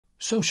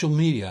Social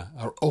media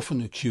are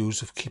often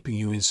accused of keeping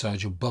you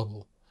inside your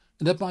bubble,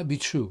 and that might be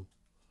true.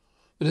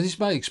 But it is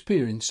my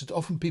experience that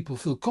often people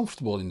feel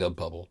comfortable in that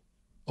bubble,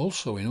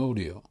 also in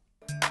audio.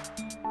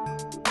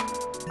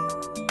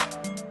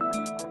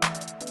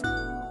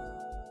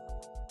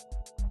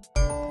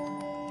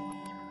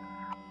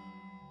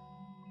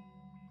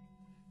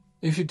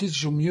 If your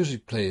digital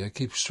music player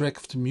keeps track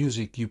of the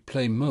music you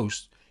play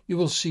most, you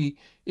will see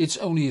it's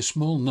only a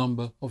small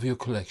number of your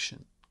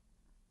collection.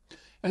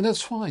 And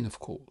that's fine, of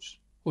course,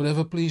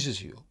 whatever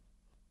pleases you.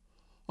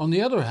 On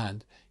the other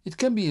hand, it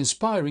can be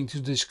inspiring to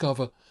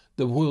discover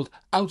the world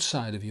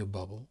outside of your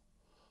bubble.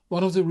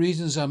 One of the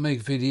reasons I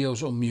make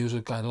videos on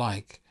music I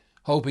like,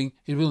 hoping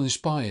it will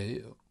inspire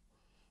you.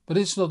 But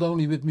it's not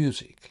only with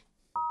music.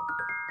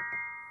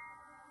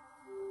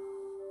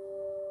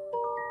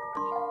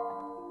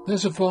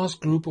 There's a vast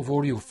group of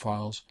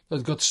audiophiles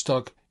that got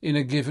stuck in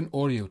a given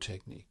audio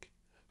technique.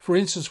 For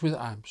instance with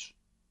amps.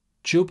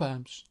 Tube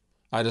amps,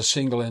 either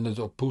single-ended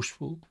or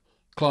push-pull,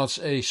 Class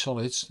A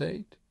solid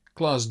state,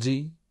 Class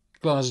D,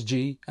 Class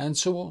G and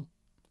so on.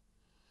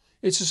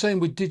 It's the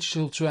same with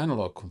digital to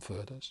analog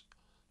converters,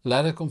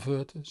 ladder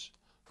converters,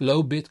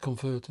 low bit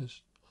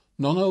converters,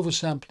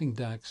 non-oversampling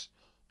DACs,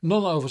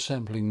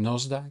 non-oversampling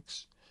NOS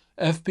DACs,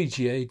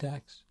 FPGA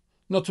DACs,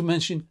 not to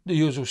mention the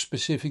use of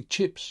specific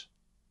chips.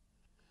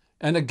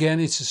 And again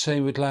it's the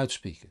same with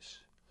loudspeakers.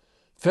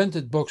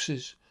 Vented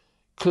boxes,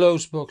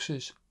 closed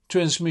boxes,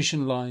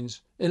 transmission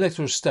lines,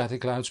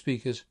 electrostatic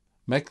loudspeakers,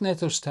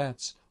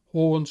 magnetostats,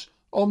 horns,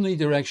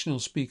 omnidirectional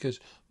speakers,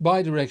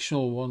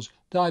 bidirectional ones,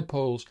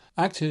 dipoles,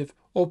 active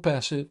or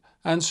passive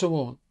and so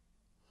on.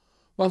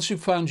 Once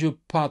you've found your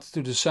path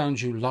to the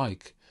sound you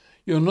like,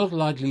 you're not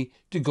likely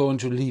to go on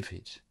to leave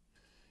it.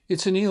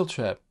 It's an eel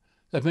trap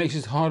that makes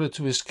it harder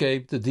to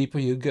escape the deeper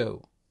you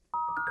go.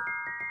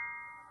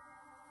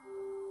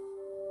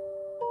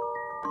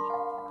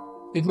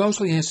 It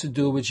mostly has to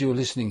do with your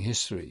listening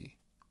history.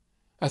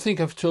 I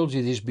think I've told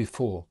you this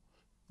before,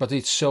 but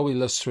it's so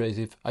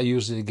illustrative I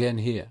use it again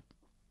here.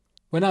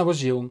 When I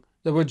was young,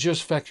 there were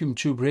just vacuum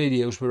tube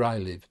radios where I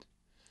lived.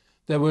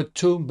 There were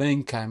two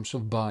main camps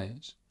of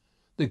buyers,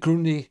 the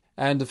Grundig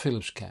and the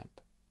Philips camp.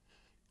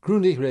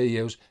 Grundig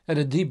radios had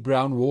a deep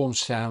brown warm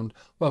sound,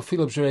 while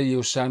Philips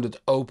radios sounded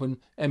open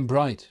and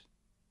bright.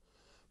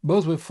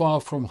 Both were far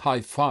from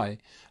Hifi,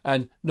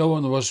 and no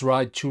one was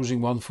right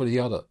choosing one for the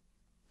other.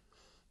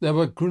 There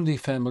were Grundig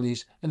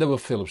families and there were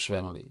Philips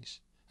families.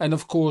 And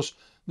of course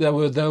there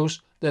were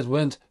those that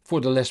went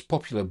for the less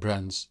popular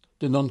brands,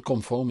 the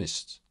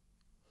non-conformists.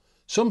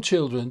 Some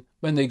children,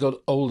 when they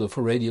got older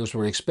for radios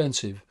were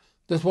expensive,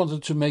 that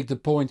wanted to make the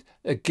point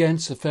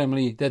against the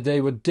family that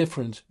they were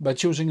different by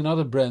choosing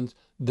another brand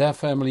their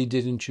family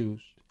didn't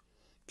choose,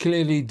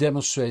 clearly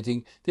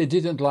demonstrating they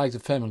didn't like the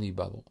family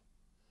bubble.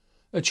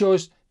 A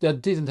choice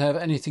that didn't have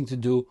anything to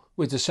do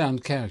with the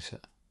sound character.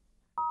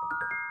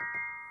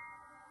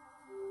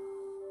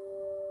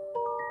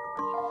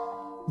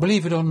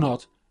 Believe it or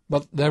not,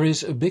 but there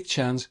is a big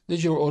chance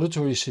that your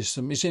auditory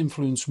system is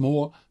influenced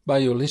more by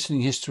your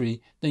listening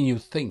history than you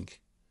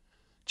think.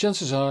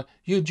 Chances are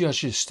you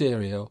judge a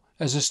stereo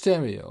as a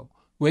stereo,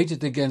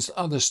 weighted against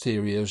other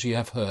stereos you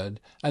have heard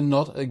and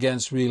not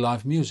against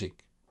real-life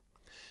music.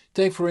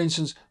 Take for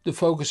instance the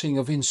focusing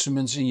of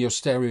instruments in your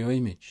stereo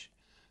image.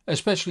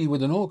 Especially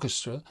with an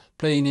orchestra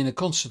playing in a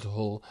concert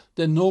hall,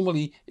 there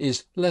normally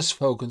is less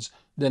focus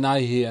than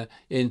I hear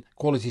in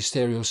quality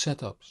stereo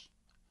setups.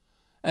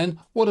 And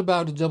what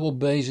about a double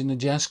bass in a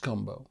jazz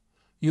combo?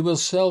 You will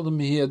seldom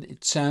hear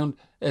it sound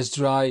as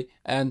dry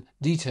and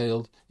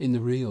detailed in the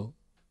real.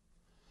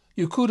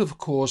 You could of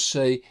course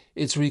say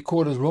it's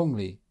recorded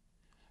wrongly,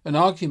 an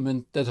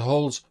argument that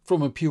holds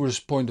from a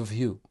purist point of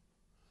view.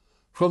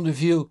 From the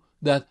view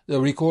that the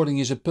recording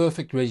is a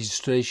perfect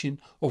registration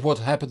of what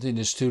happened in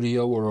the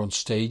studio or on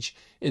stage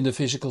in the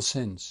physical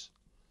sense.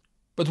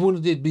 But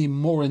wouldn't it be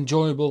more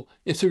enjoyable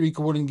if the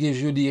recording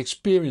gives you the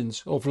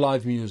experience of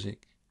live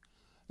music?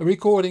 A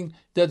recording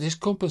that is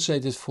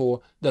compensated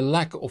for the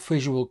lack of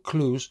visual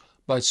clues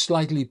by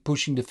slightly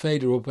pushing the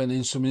fader up when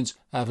instruments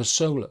have a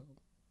solo.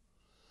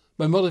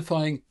 By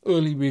modifying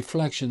early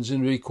reflections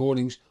in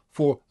recordings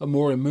for a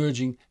more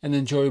emerging and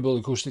enjoyable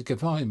acoustic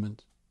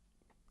environment.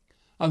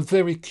 I'm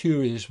very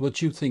curious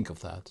what you think of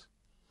that.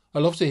 I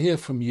love to hear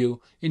from you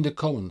in the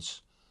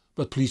comments,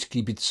 but please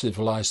keep it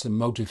civilized and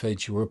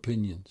motivate your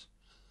opinions.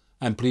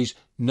 And please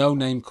no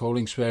name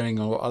calling,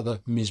 swearing or other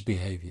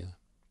misbehavior.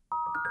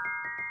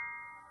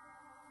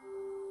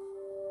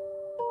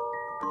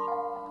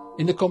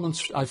 In the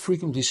comments I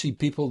frequently see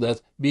people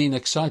that, being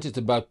excited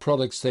about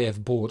products they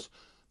have bought,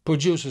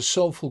 produce a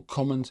soulful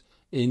comment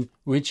in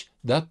which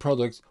that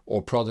product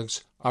or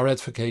products are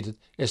advocated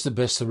as the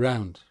best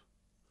around.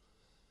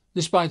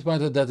 Despite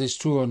whether that is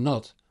true or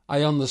not,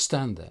 I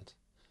understand that.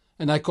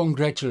 And I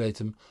congratulate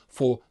them,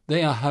 for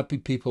they are happy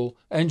people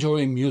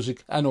enjoying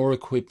music and or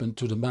equipment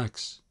to the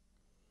max.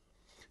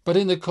 But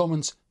in the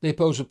comments they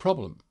pose a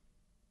problem.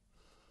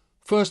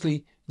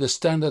 Firstly, the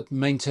standard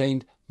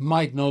maintained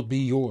might not be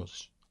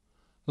yours.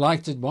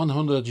 Like the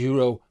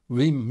 €100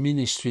 Wim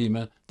mini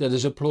streamer that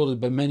is applauded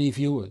by many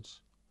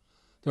viewers.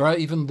 There are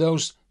even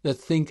those that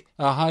think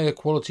a higher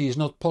quality is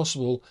not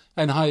possible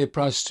and higher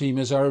price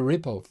streamers are a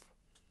rip-off.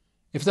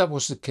 If that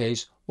was the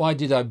case, why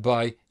did I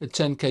buy a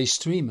 10k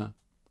streamer?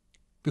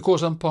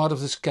 Because I'm part of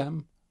the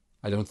scam?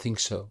 I don't think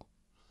so.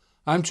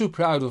 I'm too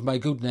proud of my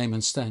good name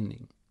and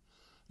standing.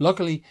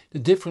 Luckily, the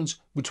difference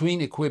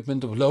between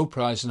equipment of low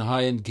price and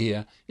high-end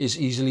gear is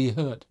easily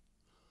heard,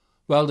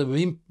 while the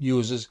Wim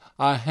users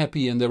are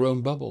happy in their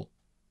own bubble,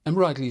 and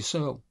rightly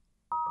so.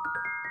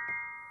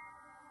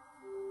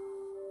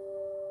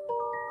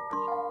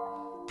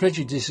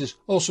 Prejudices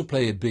also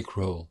play a big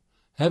role,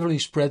 heavily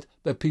spread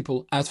by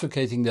people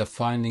advocating their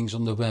findings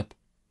on the web.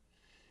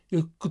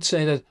 You could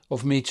say that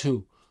of me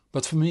too,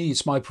 but for me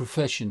it's my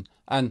profession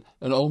and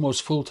an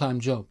almost full-time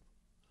job.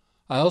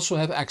 I also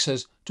have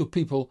access to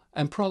people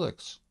and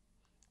products,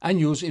 and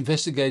use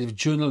investigative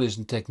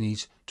journalism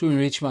techniques to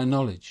enrich my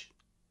knowledge.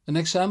 An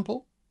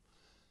example?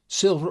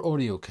 Silver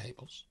audio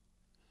cables.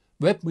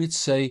 Webwits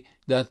say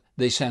that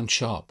they sound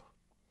sharp,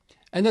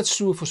 and that's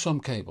true for some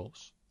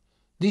cables.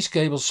 These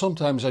cables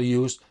sometimes are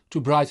used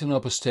to brighten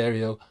up a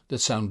stereo that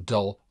sounds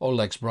dull or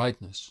lacks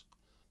brightness.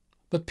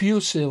 But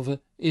pure silver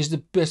is the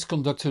best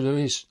conductor there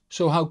is,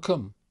 so how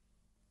come?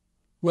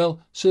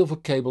 Well, silver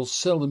cables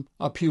seldom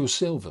are pure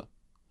silver.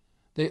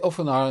 They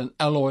often are an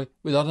alloy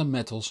with other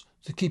metals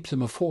to keep them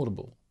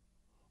affordable.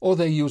 Or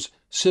they use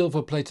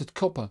silver-plated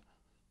copper.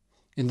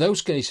 In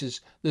those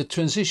cases, the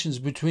transitions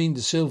between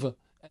the silver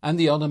and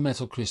the other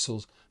metal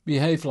crystals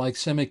behave like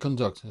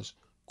semiconductors,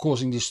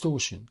 causing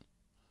distortion.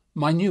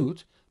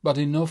 Minute, but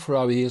enough for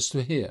our ears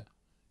to hear.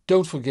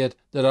 Don't forget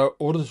that our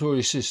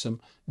auditory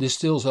system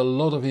distills a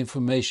lot of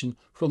information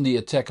from the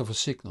attack of a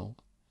signal.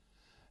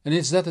 And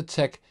it's that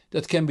attack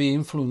that can be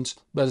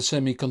influenced by the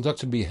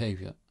semiconductor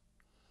behavior.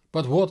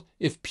 But what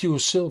if pure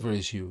silver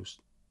is used?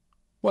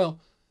 Well,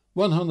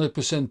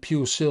 100%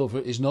 pure silver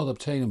is not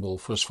obtainable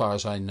for as far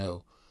as I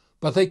know,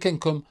 but they can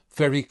come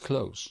very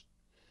close.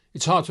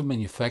 It's hard to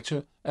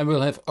manufacture and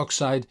will have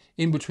oxide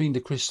in between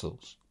the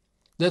crystals.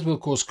 That will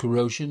cause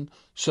corrosion,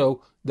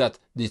 so that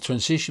the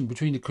transition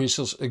between the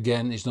crystals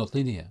again is not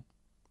linear.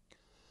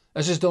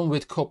 As is done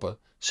with copper,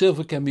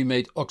 silver can be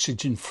made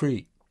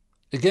oxygen-free.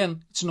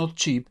 Again, it's not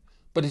cheap,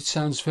 but it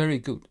sounds very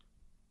good.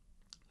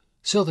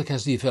 Celtic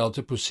has developed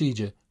a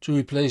procedure to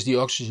replace the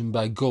oxygen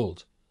by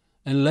gold,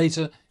 and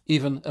later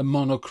even a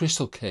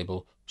monocrystal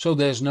cable, so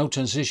there's no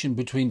transition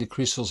between the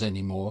crystals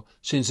anymore,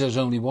 since there's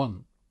only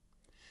one.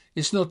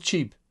 It's not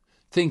cheap,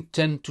 think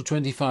 10 to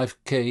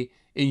 25k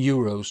in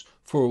euros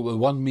for a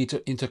 1 meter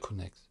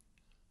interconnect.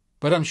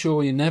 But I'm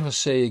sure you never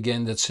say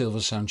again that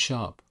silver sounds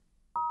sharp.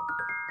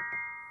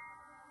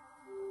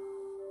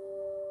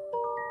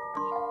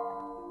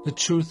 The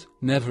truth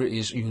never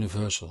is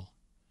universal.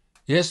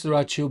 Yes, there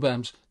are tube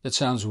amps that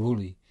sounds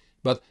woolly,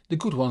 but the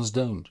good ones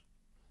don't.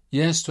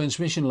 Yes,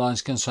 transmission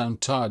lines can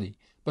sound tardy,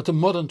 but the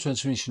modern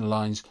transmission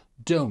lines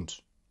don't.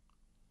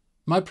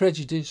 My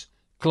prejudice?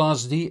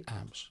 Class D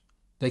amps.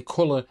 They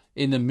color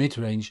in the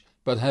mid-range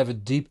but have a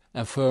deep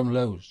and firm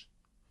lows.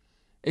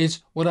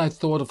 It's what I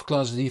thought of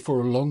Class D for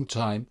a long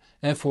time,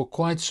 and for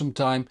quite some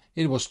time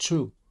it was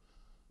true.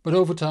 But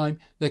over time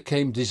there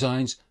came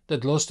designs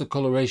that lost the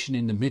coloration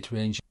in the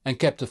mid-range and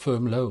kept the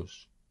firm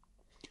lows.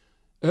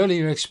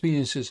 Earlier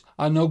experiences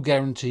are no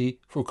guarantee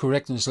for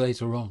correctness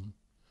later on,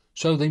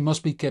 so they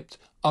must be kept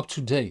up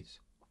to date.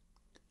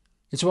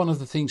 It's one of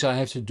the things I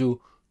have to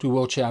do to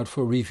watch out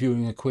for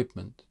reviewing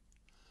equipment.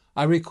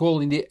 I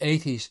recall in the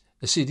 80s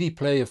a CD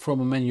player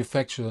from a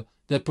manufacturer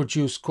that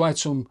produced quite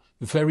some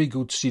very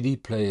good CD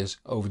players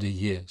over the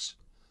years.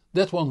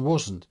 That one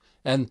wasn't,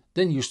 and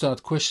then you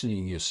start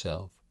questioning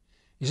yourself.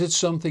 Is it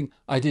something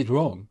I did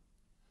wrong?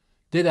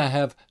 Did I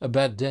have a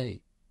bad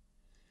day?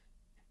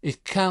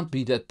 It can't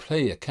be that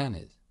player, can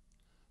it?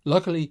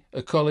 Luckily,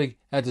 a colleague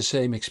had the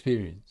same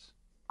experience.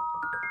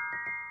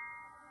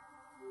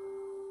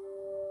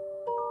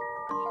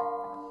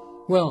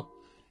 Well,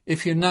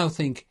 if you now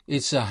think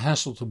it's a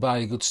hassle to buy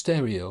a good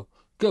stereo,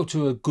 go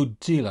to a good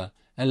dealer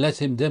and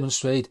let him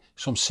demonstrate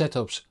some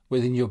setups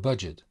within your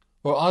budget,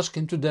 or ask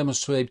him to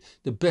demonstrate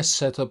the best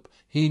setup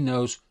he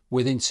knows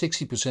within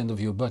 60% of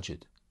your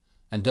budget.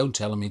 And don't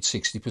tell him it's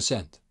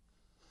 60%.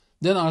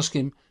 Then ask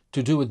him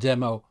to do a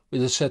demo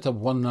with a setup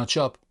one notch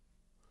up.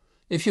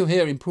 If you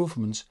hear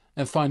improvements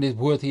and find it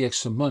worth the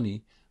extra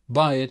money,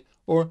 buy it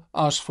or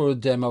ask for a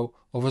demo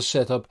of a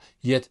setup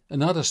yet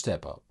another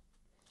step up.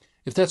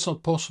 If that's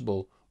not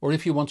possible, or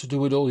if you want to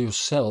do it all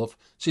yourself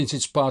since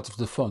it's part of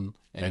the fun,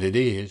 and it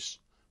is,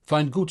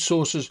 find good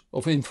sources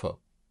of info.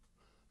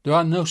 There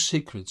are no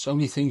secrets,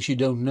 only things you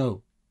don't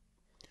know.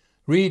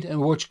 Read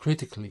and watch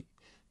critically.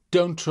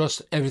 Don't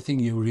trust everything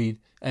you read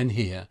and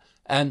hear,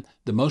 and,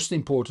 the most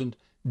important,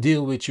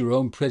 deal with your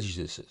own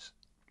prejudices.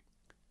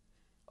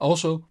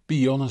 Also,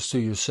 be honest to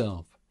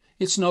yourself.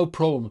 It's no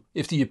problem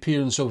if the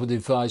appearance of a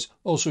device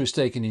also is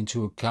taken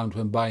into account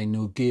when buying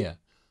new gear,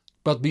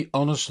 but be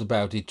honest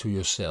about it to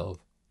yourself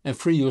and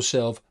free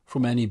yourself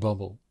from any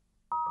bubble.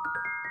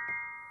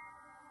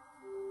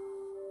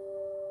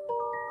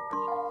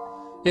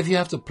 If you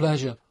have the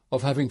pleasure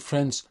of having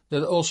friends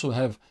that also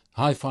have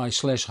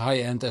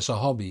hi-fi/high-end as a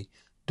hobby,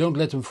 don't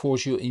let them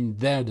force you in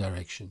their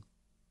direction.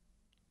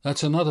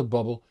 That's another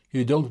bubble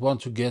you don't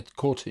want to get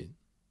caught in.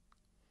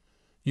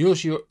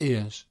 Use your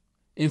ears,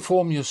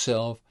 inform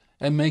yourself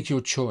and make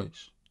your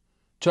choice.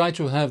 Try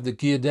to have the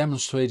gear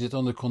demonstrated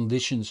under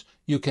conditions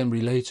you can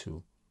relate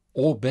to,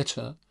 or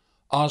better,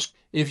 ask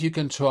if you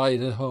can try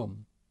it at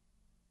home.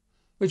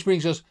 Which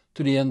brings us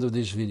to the end of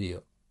this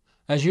video.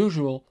 As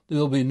usual, there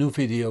will be a new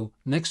video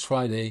next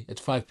Friday at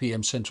 5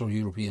 PM Central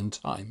European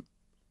Time.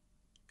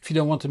 If you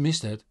don't want to miss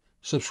that,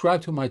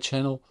 subscribe to my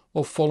channel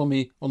or follow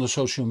me on the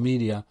social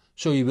media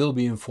so you will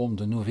be informed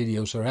when new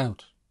videos are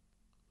out.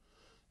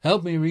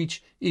 Help me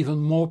reach even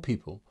more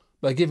people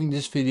by giving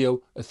this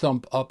video a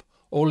thumb up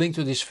or link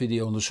to this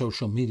video on the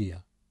social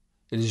media.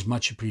 It is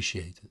much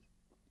appreciated.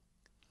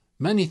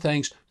 Many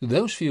thanks to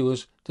those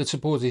viewers that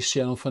support this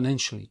channel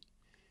financially.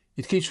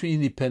 It keeps me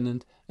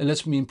independent and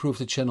lets me improve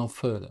the channel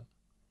further.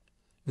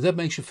 If that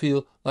makes you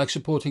feel like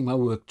supporting my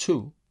work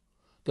too,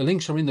 the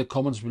links are in the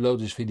comments below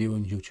this video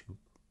on YouTube.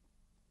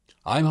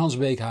 I'm Hans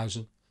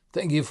Beekhuizen,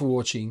 thank you for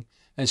watching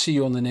and see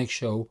you on the next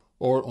show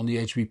or on the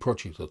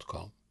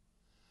hbproject.com.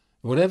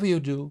 Whatever you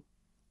do,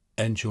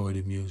 enjoy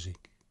the music.